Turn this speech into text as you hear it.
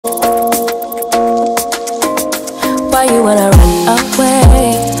you wanna run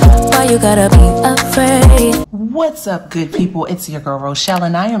away? Why you gotta be afraid? What's up, good people? It's your girl Rochelle,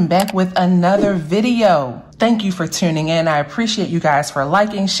 and I am back with another video. Thank you for tuning in. I appreciate you guys for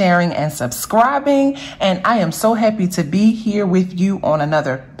liking, sharing, and subscribing. And I am so happy to be here with you on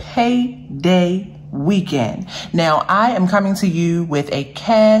another payday weekend. Now, I am coming to you with a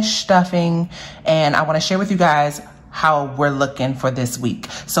cash stuffing, and I want to share with you guys how we're looking for this week.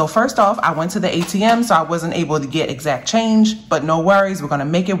 So first off, I went to the ATM, so I wasn't able to get exact change, but no worries, we're gonna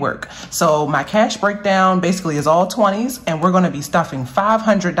make it work. So my cash breakdown basically is all 20s, and we're gonna be stuffing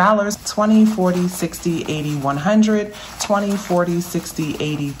 $500, 20, 40, 60, 80, 100, 20, 40, 60,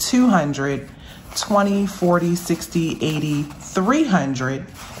 80, 200, 20, 40, 60, 80, 300,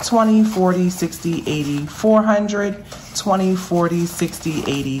 20, 40, 60, 80, 400, 20, 40, 60,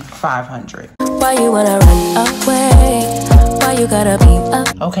 80, 500. Why you wanna run away? Why you gotta be up?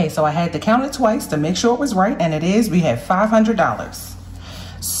 Okay, so I had to count it twice to make sure it was right, and it is. We have $500.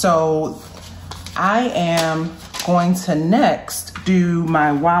 So I am going to next do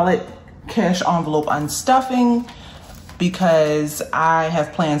my wallet cash envelope unstuffing, because I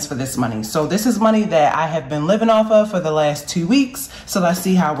have plans for this money. So this is money that I have been living off of for the last 2 weeks. So let's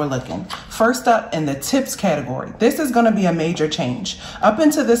see how we're looking. First up, in the tips category, this is gonna be a major change. Up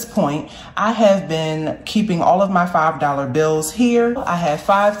until this point, I have been keeping all of my $5 bills here. I have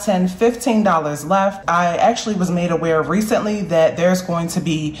 $5, $10, $15 left. I actually was made aware of recently that there's going to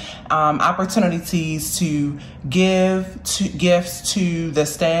be opportunities to give gifts to the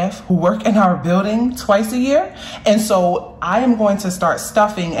staff who work in our building twice a year. And so I am going to start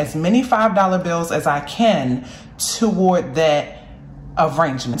stuffing as many $5 bills as I can toward that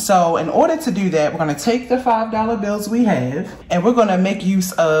arrangement. So in order to do that, we're going to take the $5 bills we have, and we're going to make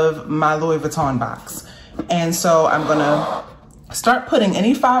use of my Louis Vuitton box. And so I'm going to start putting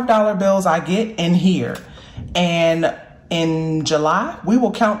any $5 bills I get in here. And in July, we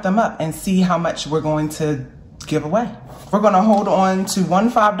will count them up and see how much we're going to give away. We're gonna hold on to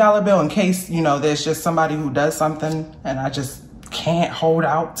one $5 bill in case, you know, there's just somebody who does something and I just can't hold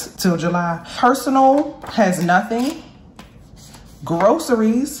out till July. Personal has nothing.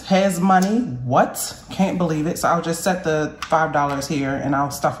 Groceries has money. What? Can't believe it. So I'll just set the $5 here and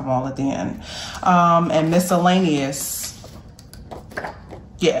I'll stuff them all at the end. And miscellaneous,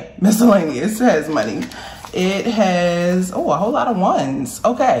 yeah, miscellaneous has money. It has, oh, a whole lot of ones.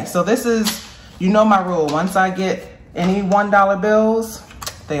 Okay, so this is, you know my rule. Once I get any $1 bills,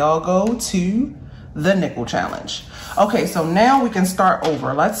 they all go to the nickel challenge. Okay, so now we can start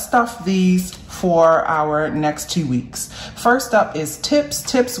over. Let's stuff these for our next 2 weeks. First up is tips.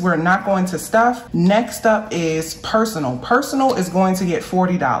 Tips we're not going to stuff. Next up is personal. Personal is going to get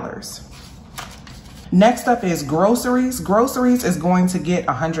 $40. Next up is groceries. Groceries is going to get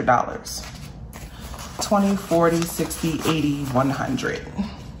 $100. 20, 40, 60, 80, 100.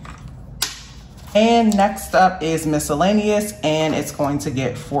 And next up is miscellaneous, and it's going to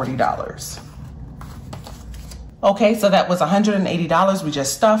get $40. Okay, so that was $180 we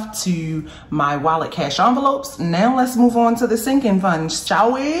just stuffed to my wallet cash envelopes. Now let's move on to the sinking fund,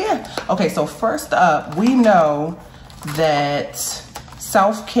 shall we? Okay, so first up, we know that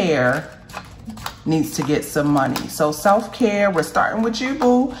self-care needs to get some money. So self-care, we're starting with you,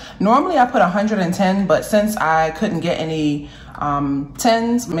 boo. Normally I put 110, but since I couldn't get any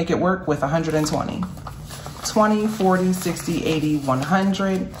 10s, make it work with 120. 20, 40, 60, 80,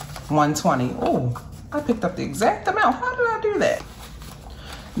 100, 120. Oh, I picked up the exact amount. How did I do that?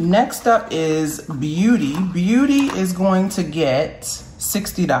 Next up is beauty. Beauty is going to get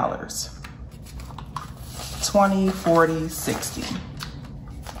 $60. 20, 40, 60.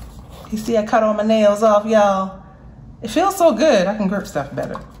 You see I cut all my nails off, y'all. It feels so good. I can grip stuff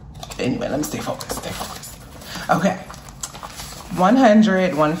better. Anyway, let me stay focused, stay focused. Okay.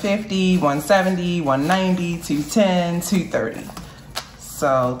 100, 150, 170, 190, 210, 230.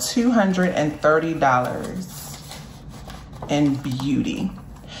 So $230 in beauty.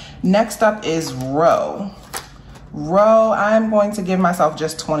 Next up is row. Row, I'm going to give myself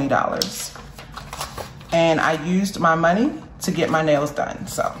just $20. And I used my money to get my nails done,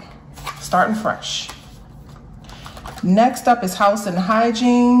 so starting fresh. Next up is house and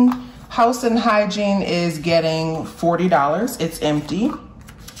hygiene. House and hygiene is getting $40. It's empty.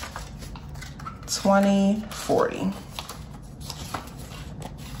 20, 40.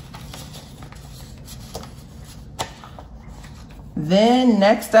 Then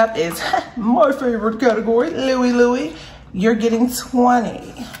next up is my favorite category, Louis. You're getting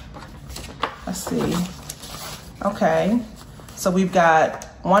 20. Let's see. Okay. So we've got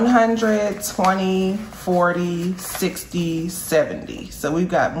 100, 20, 40, 60, 70. So we've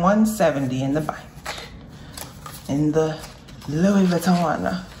got 170 in the bank. in the Louis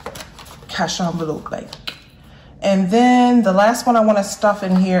Vuitton cash envelope bank. And then the last one I want to stuff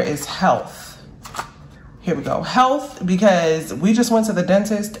in here is health. Here we go, health, because we just went to the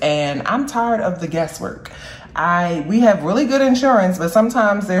dentist and I'm tired of the guesswork. We have really good insurance, but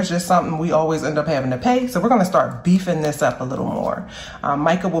sometimes there's just something we always end up having to pay. So we're going to start beefing this up a little more.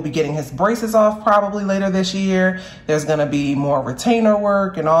 Micah will be getting his braces off probably later this year. There's going to be more retainer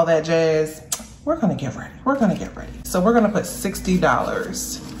work and all that jazz. We're going to get ready. We're going to get ready. So we're going to put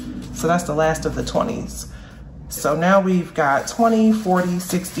 $60. So that's the last of the 20s. So now we've got 20, 40,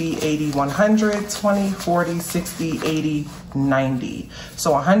 60, 80, 100, 20, 40, 60, 80, 90.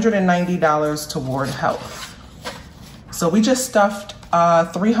 So $190 toward health. So we just stuffed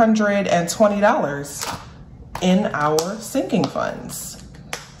 $320 in our sinking funds.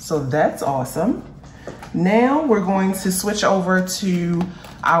 So that's awesome. Now we're going to switch over to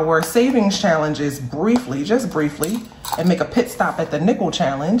our savings challenges briefly, just briefly, and make a pit stop at the nickel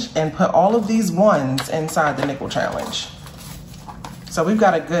challenge and put all of these ones inside the nickel challenge. So we've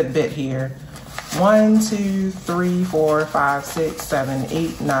got a good bit here. 1, 2, 3, 4, 5, 6, 7,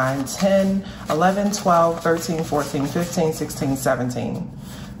 8, 9, 10, 11, 12, 13, 14, 15, 16, 17.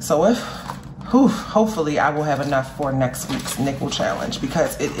 So hopefully I will have enough for next week's nickel challenge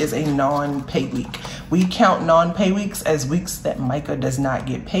because it is a non-pay week. We count non-pay weeks as weeks that Micah does not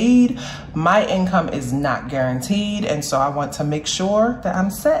get paid. My income is not guaranteed, and so I want to make sure that I'm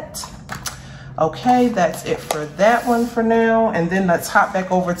set. Okay, that's it for that one for now. And then let's hop back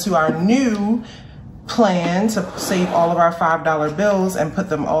over to our new plan to save all of our $5 bills and put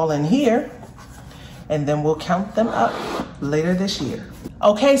them all in here. And then we'll count them up later this year.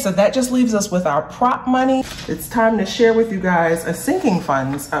 Okay, so that just leaves us with our prop money. It's time to share with you guys a sinking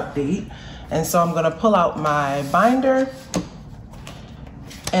funds update. And so I'm gonna pull out my binder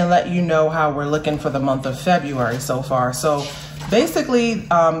and let you know how we're looking for the month of February so far. So basically,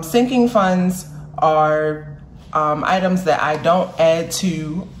 sinking funds are items that I don't add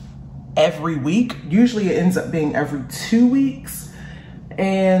to every week. Usually it ends up being every 2 weeks.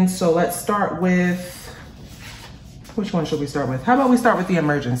 And so let's start with, which one should we start with? How about we start with the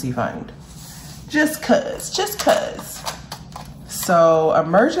emergency fund? Just cuz. So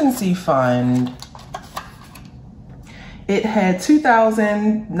emergency fund, it had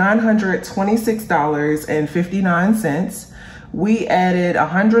 $2,926.59. We added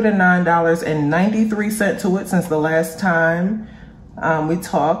 $109.93 to it since the last time we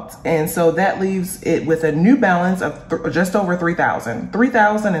talked. And so that leaves it with a new balance of just over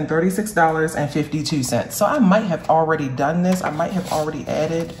 $3,036.52. So I might have already done this. I might have already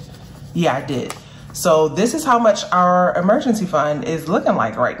added. Yeah, I did. So this is how much our emergency fund is looking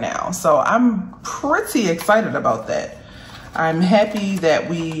like right now. So I'm pretty excited about that. I'm happy that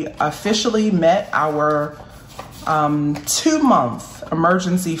we officially met our 2-month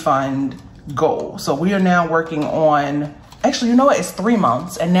emergency fund goal. So we are now working on, actually, you know what? It's 3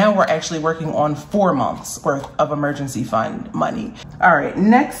 months. And now we're actually working on 4 months worth of emergency fund money. All right,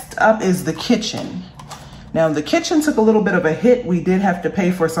 next up is the kitchen. Now the kitchen took a little bit of a hit. We did have to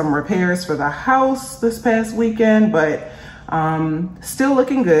pay for some repairs for the house this past weekend, but still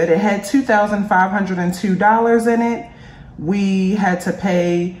looking good. It had $2,502 in it. We had to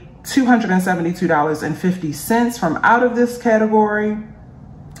pay $272.50 from out of this category.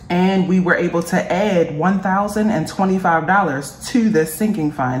 And we were able to add $1,025 to this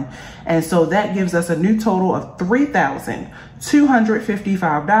sinking fund. And so that gives us a new total of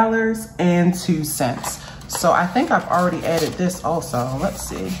 $3,255.02. So I think I've already added this also. Let's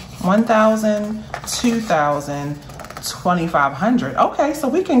see, 1,000, 2,000, 2,500. Okay, so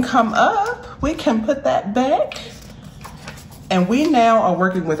we can come up, we can put that back. And we now are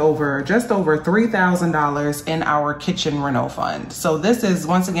working with just over $3,000 in our kitchen rental fund. So this is,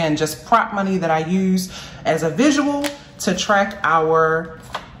 once again, just prop money that I use as a visual to track our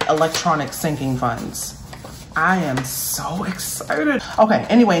electronic sinking funds. I am so excited. Okay,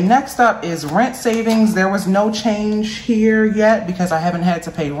 anyway, next up is rent savings. There was no change here yet because I haven't had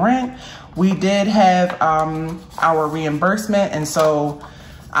to pay rent. We did have our reimbursement, and so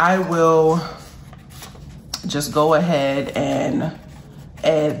I will just go ahead and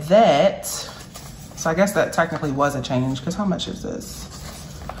add that. So I guess that technically was a change, because how much is this?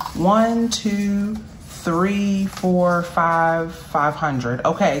 1, 2, 3, 4, 5, 500.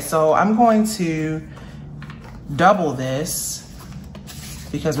 Okay, so I'm going to double this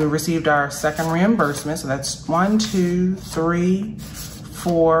because we received our second reimbursement. So that's 1, 2, 3,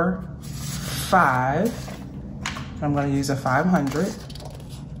 4, 5. I'm going to use a 500.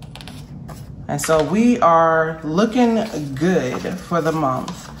 And so we are looking good for the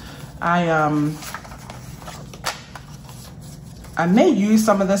month. I may use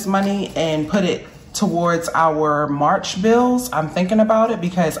some of this money and put it towards our March bills. I'm thinking about it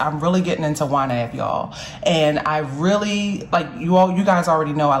because I'm really getting into YNAB, y'all. And I really, like you guys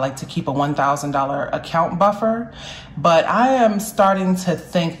already know I like to keep a $1,000 account buffer. But I am starting to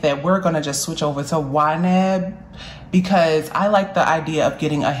think that we're going to just switch over to YNAB because I like the idea of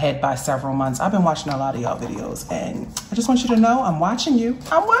getting ahead by several months. I've been watching a lot of y'all videos and I just want you to know I'm watching you.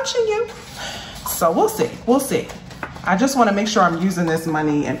 I'm watching you. So we'll see. We'll see. I just want to make sure I'm using this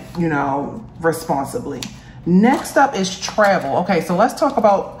money and, you know, responsibly. Next up is travel. Okay, so let's talk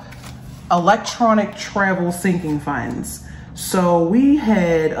about electronic travel sinking funds. So we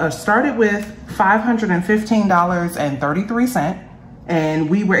had started with $515.33 and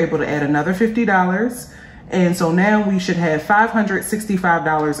we were able to add another $50. And so now we should have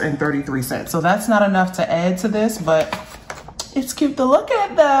 $565.33. So that's not enough to add to this, but it's cute to look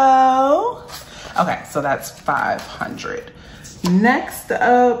at though. Okay, so that's 500. Next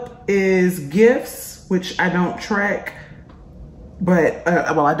up is gifts, which I don't track, but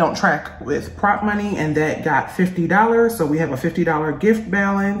well, I don't track with prop money, and that got $50. So we have a $50 gift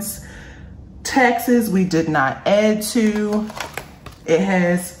balance. Taxes we did not add to. It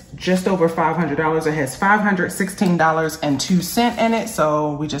has just over $500. It has $516.02 in it.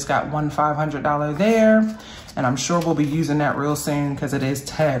 So we just got one $500 there. And I'm sure we'll be using that real soon because it is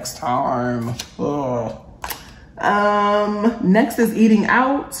tax time. Ugh. Next is eating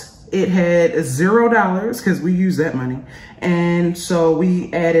out. It had $0 because we use that money. And so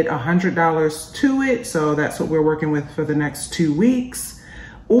we added $100 to it. So that's what we're working with for the next 2 weeks.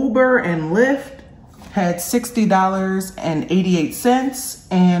 Uber and Lyft had $60.88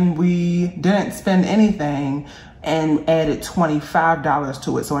 and we didn't spend anything and added $25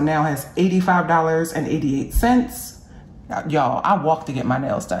 to it. So it now has $85.88. Y'all, I walked to get my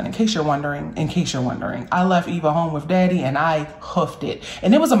nails done. In case you're wondering, I left Eva home with Daddy and I hoofed it.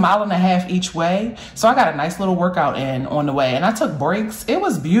 And it was 1.5 miles each way. So I got a nice little workout in on the way and I took breaks. It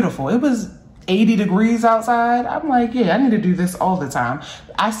was beautiful. It was 80 degrees outside. I'm like, yeah, I need to do this all the time.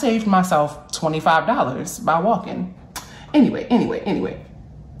 I saved myself $25 by walking. Anyway.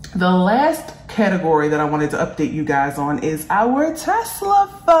 The last category that I wanted to update you guys on is our Tesla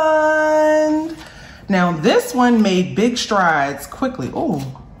fund. Now this one made big strides quickly. Oh,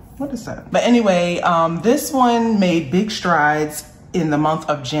 what is that? But anyway, this one made big strides in the month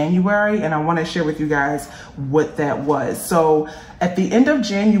of January, and I want to share with you guys what that was. So at the end of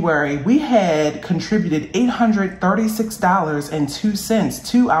January, we had contributed $836.02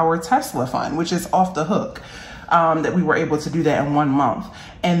 to our Tesla fund, which is off the hook. That we were able to do that in 1 month.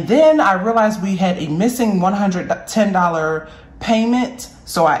 And then I realized we had a missing $110 payment.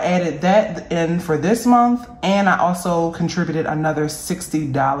 So I added that in for this month. And I also contributed another another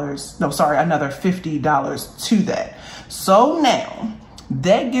 $50 to that. So now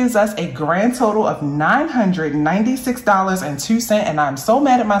that gives us a grand total of $996.02. And I'm so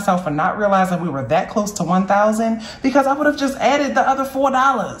mad at myself for not realizing we were that close to 1,000 because I would have just added the other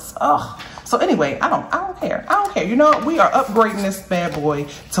 $4. Ugh. So anyway, I don't care. You know what? We are upgrading this bad boy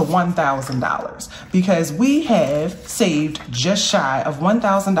to $1,000 because we have saved just shy of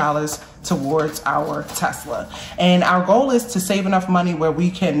 $1,000 towards our Tesla. And our goal is to save enough money where we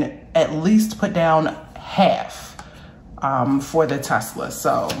can at least put down half for the Tesla.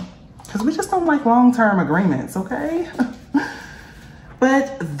 So, because we just don't like long-term agreements, okay?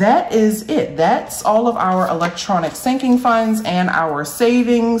 But that is it. That's all of our electronic sinking funds and our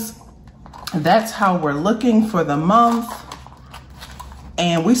savings. That's how we're looking for the month.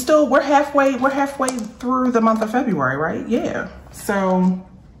 And we're halfway through the month of February, right? Yeah. So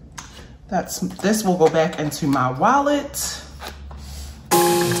this will go back into my wallet.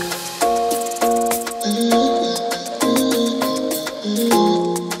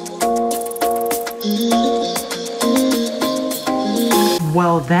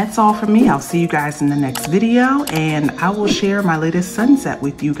 Well, that's all for me. I'll see you guys in the next video, and I will share my latest sunset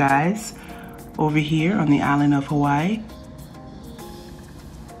with you guys over here on the island of Hawaii.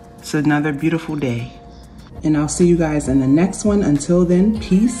 It's another beautiful day. And I'll see you guys in the next one. Until then,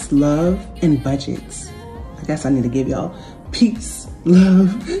 peace, love, and budgets. I guess I need to give y'all peace,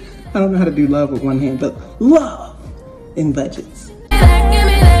 love. I don't know how to do love with one hand, but love and budgets.